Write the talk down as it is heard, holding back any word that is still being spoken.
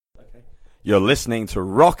You're listening to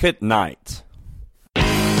Rocket Night. Are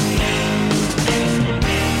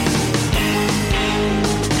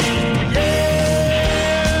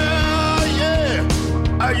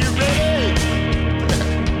you ready?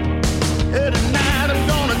 Hey, tonight I'm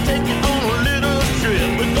gonna take you on a little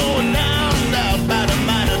trip. We're going down south by the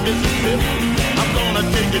mighty Mississippi. I'm gonna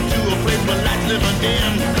take you to a place where lights live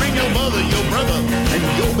again. Bring your mother, your brother, and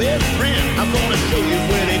your best friend. I'm gonna show you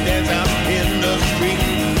where they dance out in the street.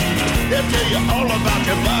 They'll tell you all about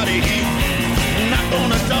your body heat. Not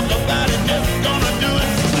gonna talk about it, just gonna do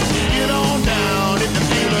it. Get on down if you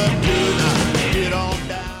feel up good. Get on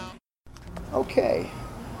down. Okay.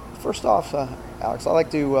 First off, Alex, I'd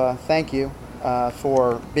like to thank you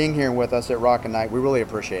for being here with us at Rocket Night. We really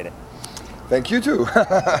appreciate it. Thank you too.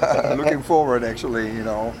 Looking forward, actually,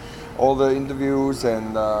 all the interviews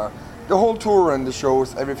and the whole tour and the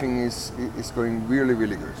shows, everything is going really,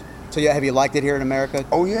 really good. So have you liked it here in America?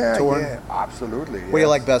 Oh yeah, touring? yeah, absolutely. What do you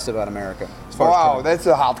like best about America? Wow, that's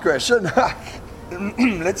a hard question.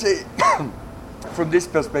 Let's say, from this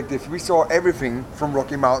perspective, we saw everything from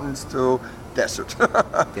Rocky Mountains to desert.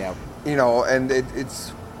 Yeah. And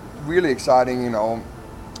it's really exciting, all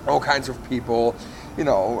kinds of people. We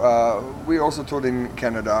also toured in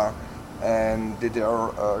Canada and did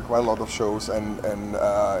quite a lot of shows, and in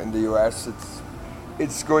the US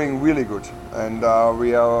it's going really good, and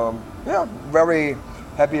we are very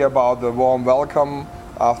happy about the warm welcome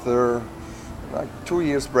after like 2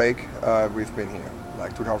 years break. We've been here,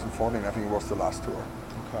 like 2014 I think was the last tour.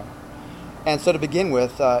 Okay. And so to begin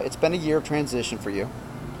with, it's been a year of transition for you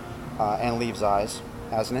and Leaves Eyes,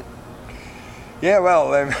 hasn't it? Yeah,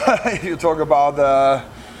 well, if you talk about the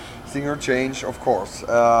singer change, of course,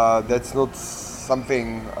 that's not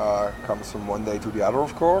something comes from one day to the other,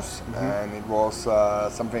 of course, and it was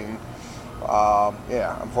something,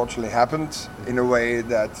 unfortunately happened in a way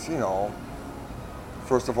that,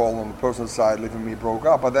 first of all, on the personal side, Liv and me broke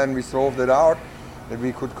up, but then we solved it out, that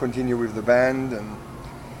we could continue with the band, and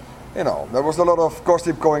there was a lot of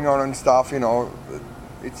gossip going on and stuff. It's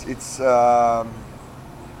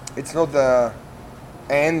not the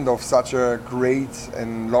end of such a great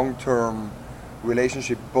and long-term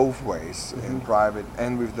relationship both ways, in private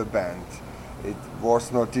and with the band. It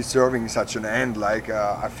was not deserving such an end.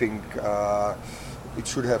 I think it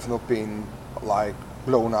should have not been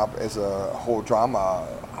blown up as a whole drama.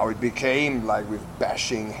 How it became, with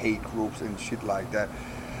bashing, hate groups and shit like that.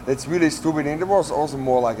 That's really stupid, and it was also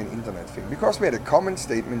more like an internet thing, because we had a common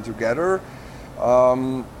statement together.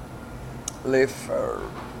 Liv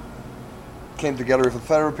came together with a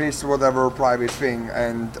therapist, whatever, private thing,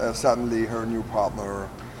 and suddenly her new partner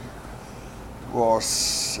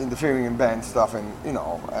was interfering in band stuff, and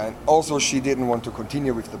and also she didn't want to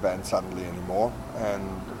continue with the band suddenly anymore,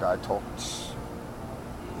 and the guy talked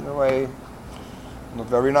in a way not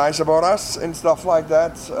very nice about us and stuff like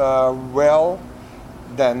that.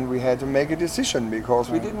 Then we had to make a decision,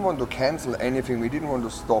 because we didn't want to cancel anything. We didn't want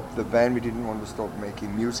to stop the band. We didn't want to stop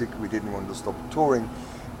making music. We didn't want to stop touring,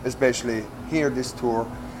 especially here, this tour.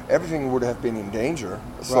 Everything would have been in danger.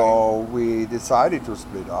 Right. So we decided to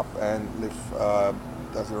split up, and Liv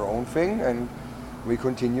does her own thing, and we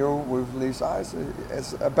continue with Leaves Eyes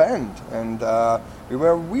as a band. And we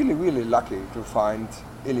were really, really lucky to find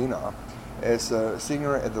Elina as a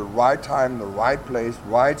singer at the right time, the right place,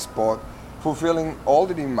 right spot, fulfilling all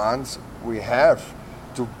the demands we have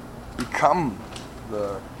to become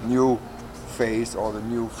the new face or the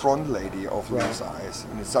new front lady of Leaves Eyes.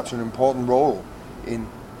 And it's such an important role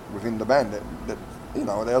within the band that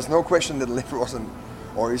there's no question that Liv wasn't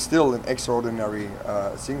or is still an extraordinary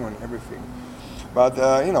singer and everything. But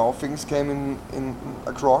things came in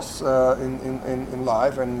across in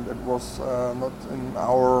life, and it was not in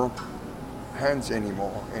our hands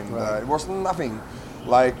anymore, and it was nothing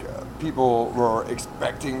like people were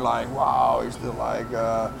expecting, wow, is there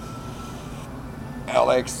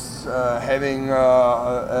Alex having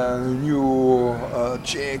a new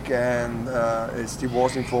chick and is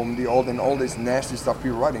divorcing from the old, and all this nasty stuff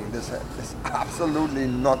people writing. This is absolutely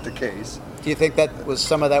not the case. Do you think that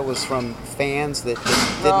some of that was from fans that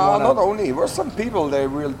didn't want to? Not only. It was some people, they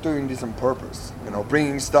were doing this on purpose,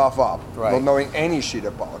 bringing stuff up, not knowing any shit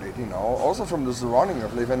about it, Also from the surrounding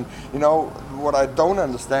of Liv, and what I don't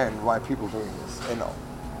understand why people doing this,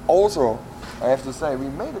 Also, I have to say, we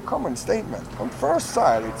made a common statement. On first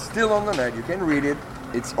side, it's still on the net, you can read it,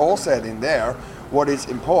 it's all said in there, what is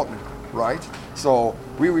important, right? So,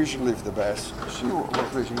 we wish Liv the best, she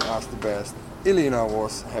was wishing us the best, Elina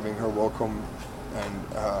was having her welcome and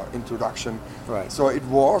introduction. Right. So it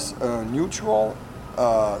was a mutual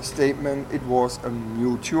statement, it was a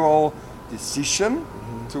mutual decision,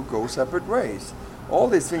 to go separate ways. All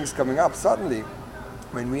these things coming up suddenly.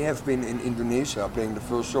 When we have been in Indonesia playing the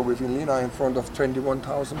first show with Lina in front of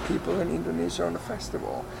 21,000 people in Indonesia on a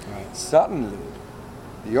festival, suddenly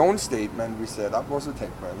the own statement we set up was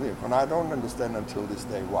attacked by Liv, and I don't understand until this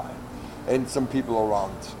day why. And some people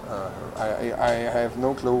around, I have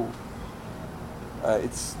no clue.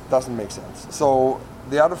 It doesn't make sense. So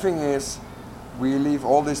the other thing is, we leave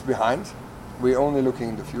all this behind. We're only looking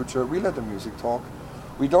in the future. We let the music talk.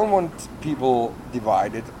 We don't want people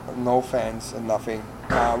divided, no fans and nothing.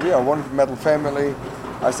 We are one metal family.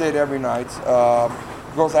 I say it every night,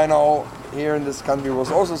 because I know here in this country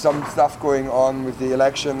was also some stuff going on with the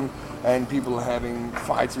election and people having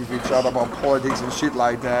fights with each other about politics and shit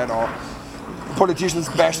like that, or politicians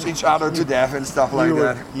bashed each other to death and stuff like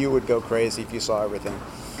that. You would go crazy if you saw everything.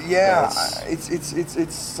 Yeah,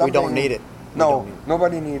 it's something. We don't need it. No,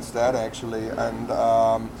 nobody needs that actually, and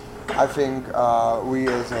I think we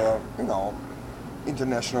as a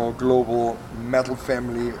international global metal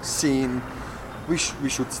family scene, we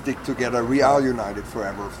should stick together. We are united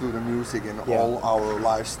forever through the music and all our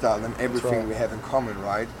lifestyle and everything we have in common,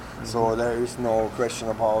 right? Mm-hmm. So there is no question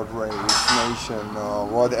about race, nation, or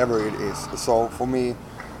whatever it is. So for me,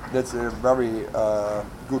 that's a very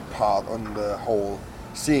good part on the whole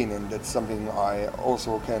scene, and that's something I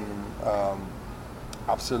also can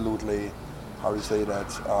absolutely, how do you say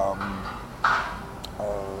that,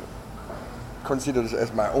 consider this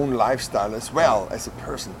as my own lifestyle as well as a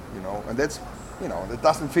person, and that's, that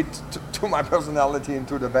doesn't fit to my personality and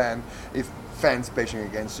to the band if fans bashing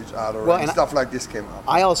against each other and stuff like this came up.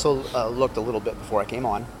 I also looked a little bit before I came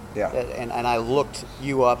on, and I looked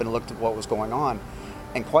you up and looked at what was going on,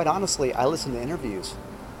 and quite honestly, I listened to interviews,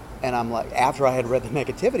 and I'm like, after I had read the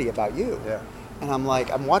negativity about you, and I'm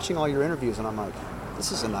like, I'm watching all your interviews, and I'm like,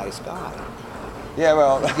 this is a nice guy. Yeah,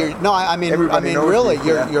 well, I mean, really,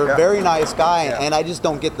 you're a very nice guy, and I just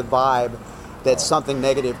don't get the vibe that something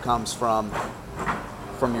negative comes from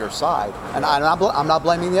your side, and I'm not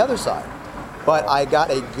blaming the other side, but I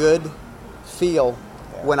got a good feel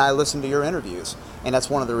when I listened to your interviews, and that's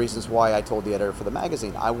one of the reasons why I told the editor for the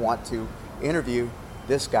magazine I want to interview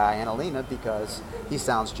this guy and Alina because he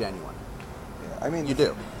sounds genuine. Yeah, I mean, you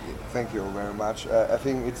do. Thank you very much. I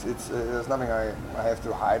think it's there's nothing I have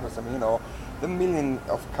to hide or something. The million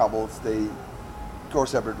of couples, they go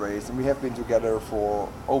separate ways, and we have been together for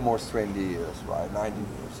almost 20 years, right? 19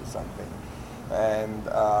 years or something. And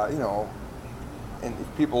and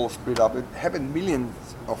if people split up, it happened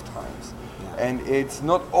millions of times. Yeah. And it's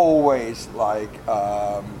not always like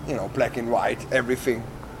black and white everything,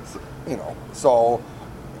 So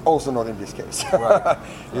also not in this case. Right.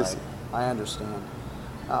 Right. I understand.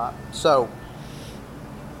 So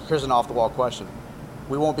here's an off-the-wall question.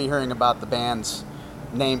 We won't be hearing about the band's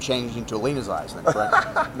name changing to Alina's Eyes, then,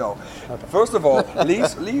 correct? No. Okay. First of all,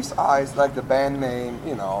 Leaf's Eyes, like the band name,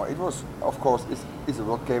 it was, of course, is a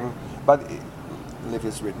rock game, but Liv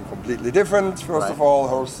is written completely different. First of all,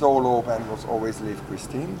 her solo band was always Liv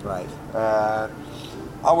Christine. Right.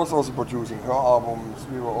 I was also producing her albums.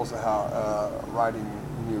 We were also writing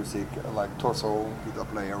music, like Torso, guitar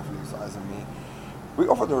player of Leaf's Eyes, and me. We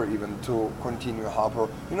offered her even to continue help her.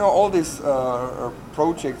 All these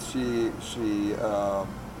projects she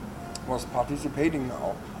was participating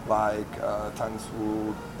now, like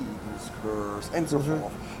Tanzwood, Eden's Curse, and so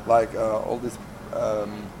forth. Like all these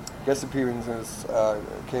guest appearances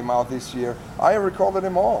came out this year. I recorded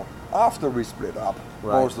them all after we split up,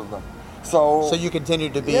 most of them. So you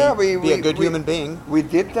continued to be a good human being. We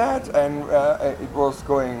did that, and it was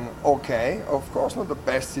going okay. Of course, not the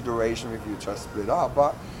best situation if you just split up,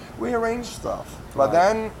 but we arranged stuff. But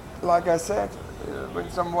then, like I said,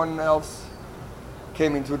 when someone else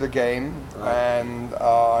came into the game, and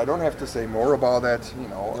I don't have to say more about that,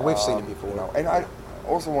 we've seen it before. And I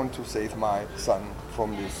also want to save my son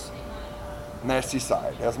from this nasty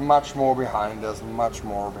side. There's much more behind.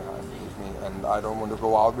 And I don't want to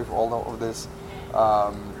go out with all of this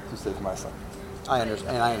to save my son. I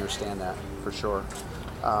understand that for sure.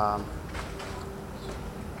 Now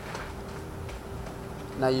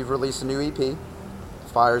you've released a new EP,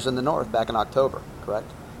 Fires in the North, back in October,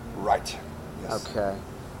 correct? Right. Yes. Okay.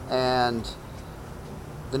 And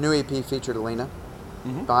the new EP featured Alina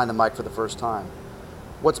behind the mic for the first time.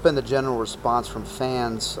 What's been the general response from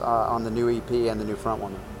fans on the new EP and the new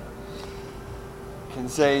frontwoman? Can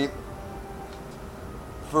say,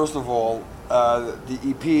 first of all, the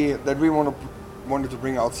EP that we wanted to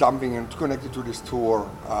bring out something and connect it to this tour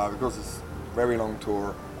because it's a very long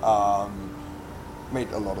tour,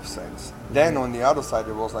 made a lot of sense. Then on the other side,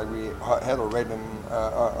 it was like we had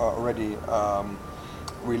already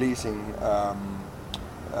releasing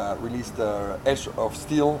released the Edge of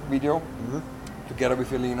Steel video together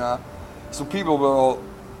with Elena. So people were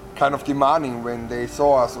kind of demanding when they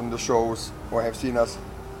saw us on the shows or have seen us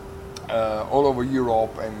all over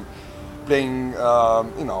Europe and playing,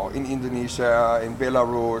 in Indonesia, in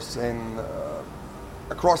Belarus, and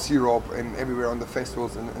across Europe and everywhere on the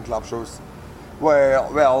festivals and club shows.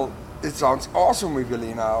 Well, it sounds awesome with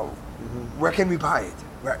Elena. Where can we buy it?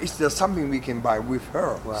 Where is there something we can buy with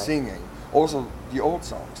her singing? Also the old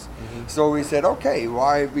songs. So we said, okay,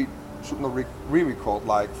 why we should not re-record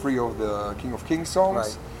like 3 of the King of Kings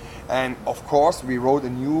songs? And of course, we wrote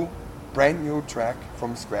a brand new track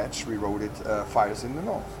from scratch. We wrote it, Fires in the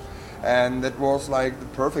North. And that was like the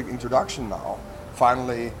perfect introduction now,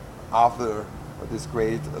 finally, after this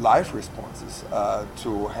great live responses,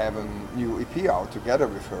 to have a new EP out together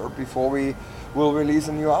with her before we will release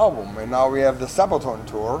a new album. And now we have the Sabaton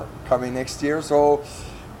tour coming next year, so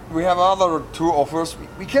we have other 2 offers.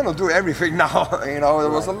 We cannot do everything now, there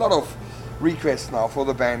was a lot of requests now for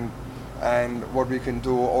the band and what we can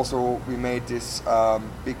do. Also, we made this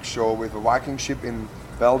big show with a Viking ship in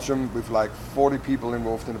Belgium with like 40 people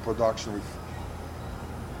involved in the production, with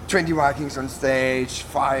 20 Vikings on stage,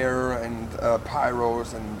 fire and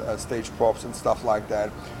pyros and stage props and stuff like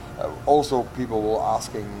that. Also, people were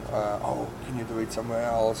asking, can you do it somewhere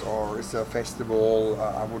else, or is there a festival?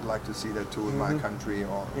 I would like to see that too in my country,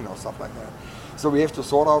 or stuff like that. So we have to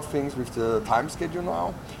sort out things with the time schedule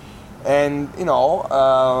now. And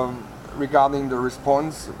regarding the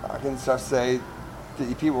response, I can just say the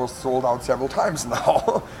EP was sold out several times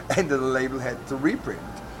now, and the label had to reprint.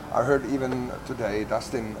 I heard even today,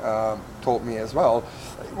 Dustin told me as well,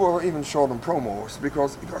 we were even short on promos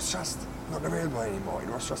because it was just not available anymore. It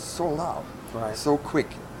was just sold out so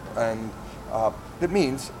quick. And that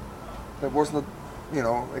means there was not,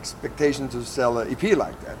 expectation to sell an EP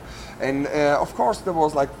like that. And of course there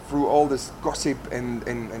was like, through all this gossip and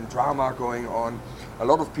drama going on, a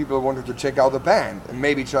lot of people wanted to check out the band and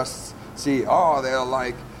maybe just see, they're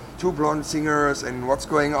like 2 blonde singers and what's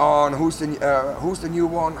going on, who's the new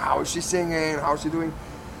one, how is she singing, how's she doing.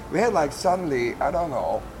 We had like suddenly,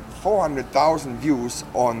 400,000 views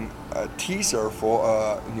on a teaser for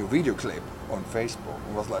a new video clip on Facebook.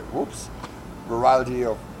 It was like, whoops, virality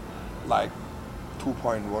of like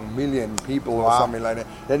 2.1 million people or something like that.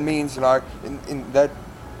 That means like in that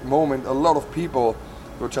moment a lot of people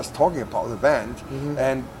were just talking about the band,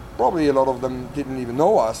 and probably a lot of them didn't even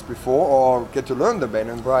know us before or get to learn the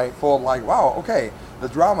band and thought like, wow, okay, the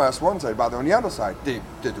drama is one side, but on the other side they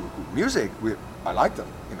do good music. I like them,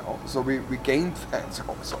 so we gained fans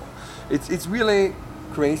also. It's really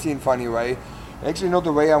crazy and funny way. Actually not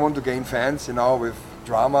the way I want to gain fans, with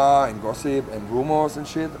drama and gossip and rumors and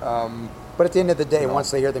shit. But at the end of the day,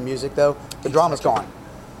 once they hear the music though, the drama's gone.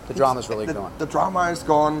 The drama's really gone. The drama is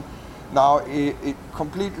gone. Now it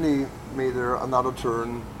completely made another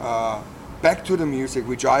turn back to the music,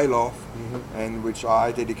 which I love and which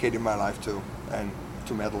I dedicated my life to, and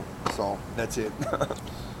to metal. So that's it.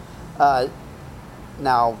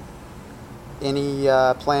 Now, any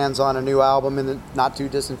plans on a new album in the not too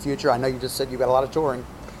distant future? I know you just said you got a lot of touring.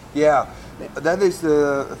 Yeah, that is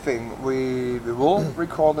the thing. We will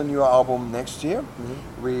record a new album next year.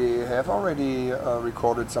 We have already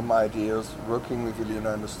recorded some ideas, working with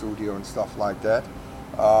Elena in the studio and stuff like that.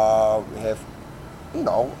 We have,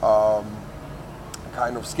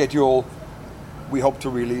 kind of schedule. We hope to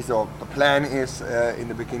release, or the plan is in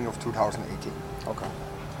the beginning of 2018. Okay.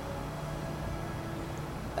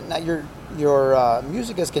 Now your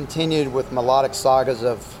music has continued with melodic sagas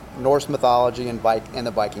of Norse mythology and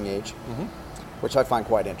the Viking Age, which I find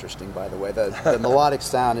quite interesting, by the way. The melodic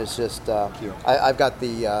sound is just, I've got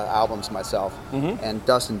the albums myself, and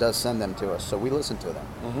Dustin does send them to us, so we listen to them.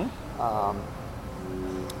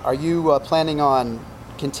 Are you planning on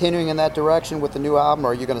continuing in that direction with the new album,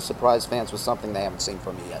 or are you going to surprise fans with something they haven't seen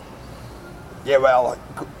from you yet? Yeah, well,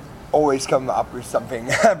 always come up with something,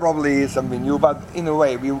 probably something new, but in a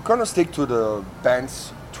way, we're going to stick to the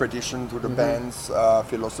band's tradition, to the band's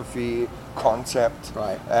philosophy, concept,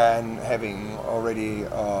 and having already,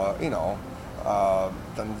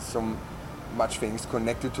 done some much things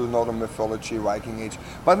connected to Northern mythology, Viking Age,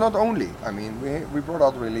 but not only. I mean, we brought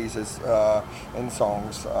out releases and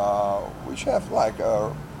songs which have like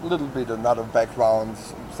a little bit another background,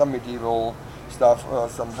 some medieval stuff,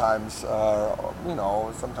 sometimes,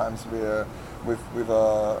 sometimes we're with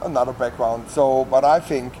another background. So, but I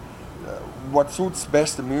think what suits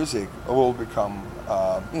best the music will become,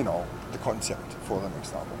 the concept for the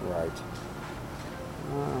next album. Right.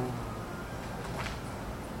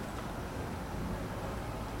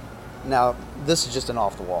 Now, this is just an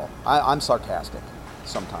off the wall. I'm sarcastic.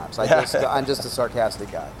 sometimes. I'm just a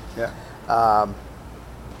sarcastic guy. Yeah.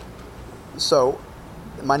 So,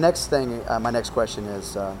 my next question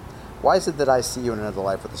is, why is it that I see you in another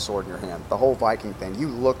life with a sword in your hand? The whole Viking thing. You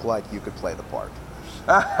look like you could play the part.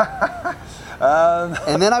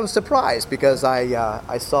 And then I was surprised because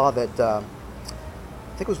I saw that I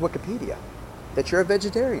think it was Wikipedia that you're a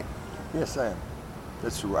vegetarian. Yes, I am.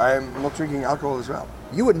 That's true. I am not drinking alcohol as well.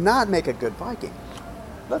 You would not make a good Viking.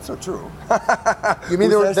 That's not true. You mean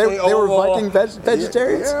they were Viking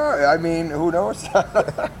vegetarians? Yeah, I mean, who knows?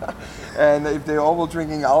 And if they're all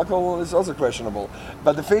drinking alcohol, it's also questionable.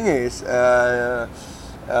 But the thing is, to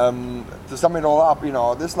sum it all up,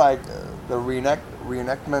 this like the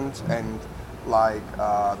reenactment and like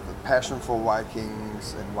the passion for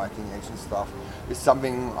Vikings and Viking age and stuff is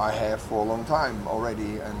something I have for a long time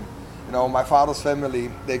already. And my father's family,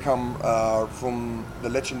 they come from the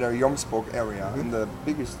legendary Jomsborg area, in the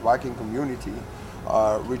biggest Viking community,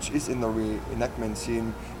 which is in the reenactment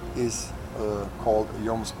scene, is called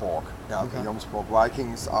Jomsborg. Yeah, okay. The Jomsborg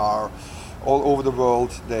Vikings are all over the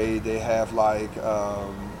world. They have like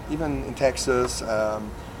even in Texas,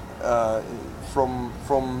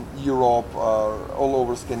 from Europe, all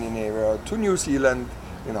over Scandinavia to New Zealand.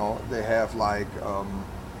 They have like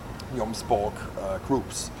Jomsborg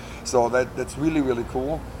groups. So that's really, really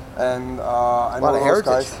cool. And I know those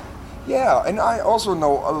guys. Yeah, and I also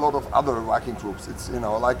know a lot of other Viking groups. It's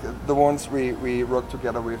like the ones we work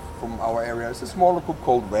together with from our area. It's a smaller group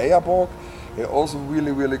called Vejaborg. They're also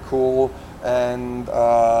really, really cool. And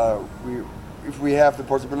if we have the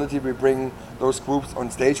possibility, we bring those groups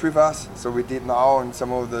on stage with us. So we did now in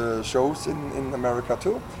some of the shows in America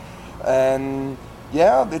too. And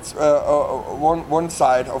yeah, it's one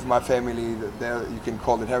side of my family. There you can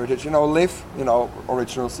call it heritage. Liv,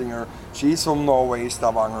 original singer. She's from Norway,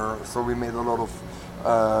 Stavanger. So we made a lot of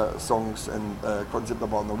songs and concept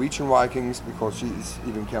about Norwegian Vikings because she is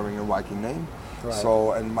even carrying a Viking name. Right.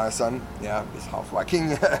 So and my son, is half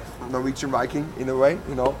Viking, Norwegian Viking in a way.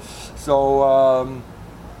 So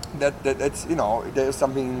that's there's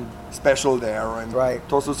something special there. And right.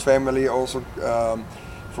 Tosu's family also.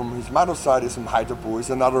 From his mother's side is from Heiterbo, is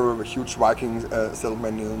another huge Viking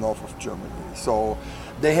settlement in the north of Germany. So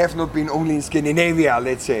they have not been only in Scandinavia,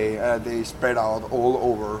 let's say. They spread out all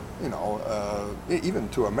over, even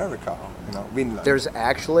to America, Vinland. There's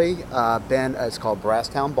actually been, it's called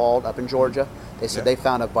Brasstown Bald up in Georgia. They said they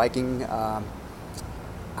found a Viking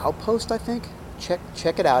outpost, I think.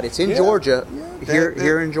 Check it out. It's in Georgia,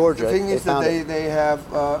 here in Georgia. The thing is that they have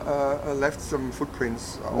left some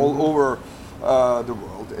footprints all over the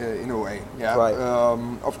world in a way. Yeah. Right.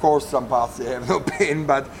 Of course, some parts they have not been,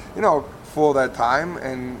 but for that time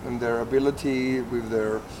and their ability with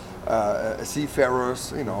their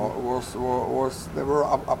seafarers, was they were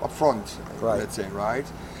up front. Right. Let's say, right.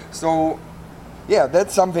 So,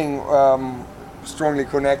 that's something strongly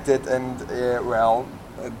connected, and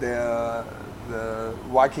the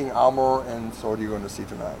Viking armor and sword you're going to see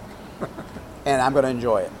tonight. And I'm going to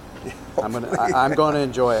enjoy it. I'm going to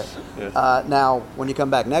enjoy it. Yes. Now, when you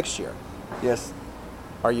come back next year, yes,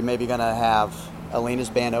 are you maybe going to have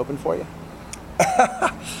Alina's band open for you?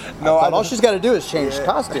 No, all she's got to do is change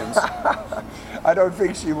costumes. I don't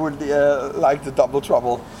think she would like the double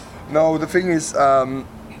trouble. No, the thing is,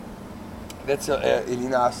 that's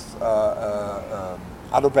Elina's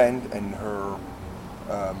other band and her,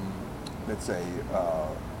 let's say,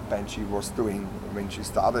 band she was doing when she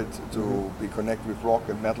started to be connected with rock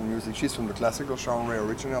and metal music. She's from the classical genre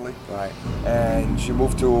originally. Right. And she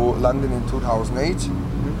moved to London in 2008.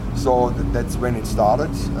 So that's when it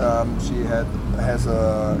started. She has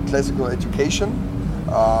a classical education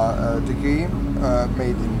degree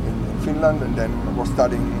made in Finland, and then was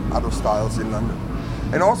studying other styles in London.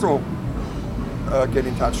 And also get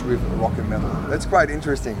in touch with rock and metal. That's quite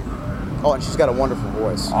interesting. Oh, and she's got a wonderful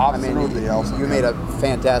voice. Absolutely. You made a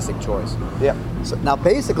fantastic choice. Yeah. So now,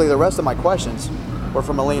 basically, the rest of my questions were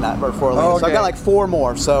from Alina, or for Alina. Okay. So I got like 4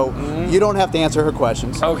 more. So you don't have to answer her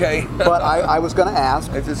questions. Okay. But I was going to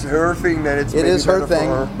ask. If it's her thing, then it is her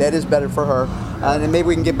thing. That is better for her. And then maybe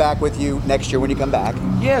we can get back with you next year when you come back.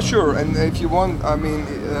 Yeah, sure. And if you want,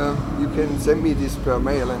 you can send me this per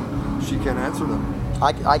mail, and she can answer them.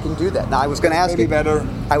 I can do that. Now, I was going to ask you. Better.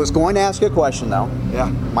 I was going to ask you a question, though. Yeah.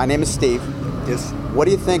 My name is Steve. Yes. What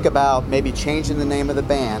do you think about maybe changing the name of the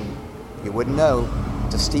band? You wouldn't know,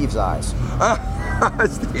 to Steve's Eyes.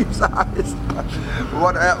 Steve's Eyes.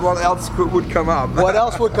 What else would come up? What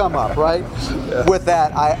else would come up, right? Yeah. With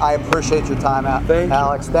that, I appreciate your time,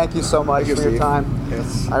 Alex. Thank you so much for your time.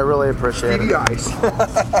 Yes. I really appreciate Stevie it.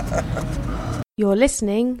 Eyes. You're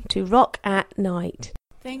listening to Rock at Night.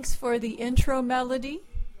 Thanks for the intro melody.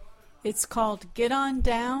 It's called Get On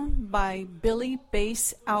Down by Billy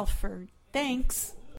Bass Alford. Thanks.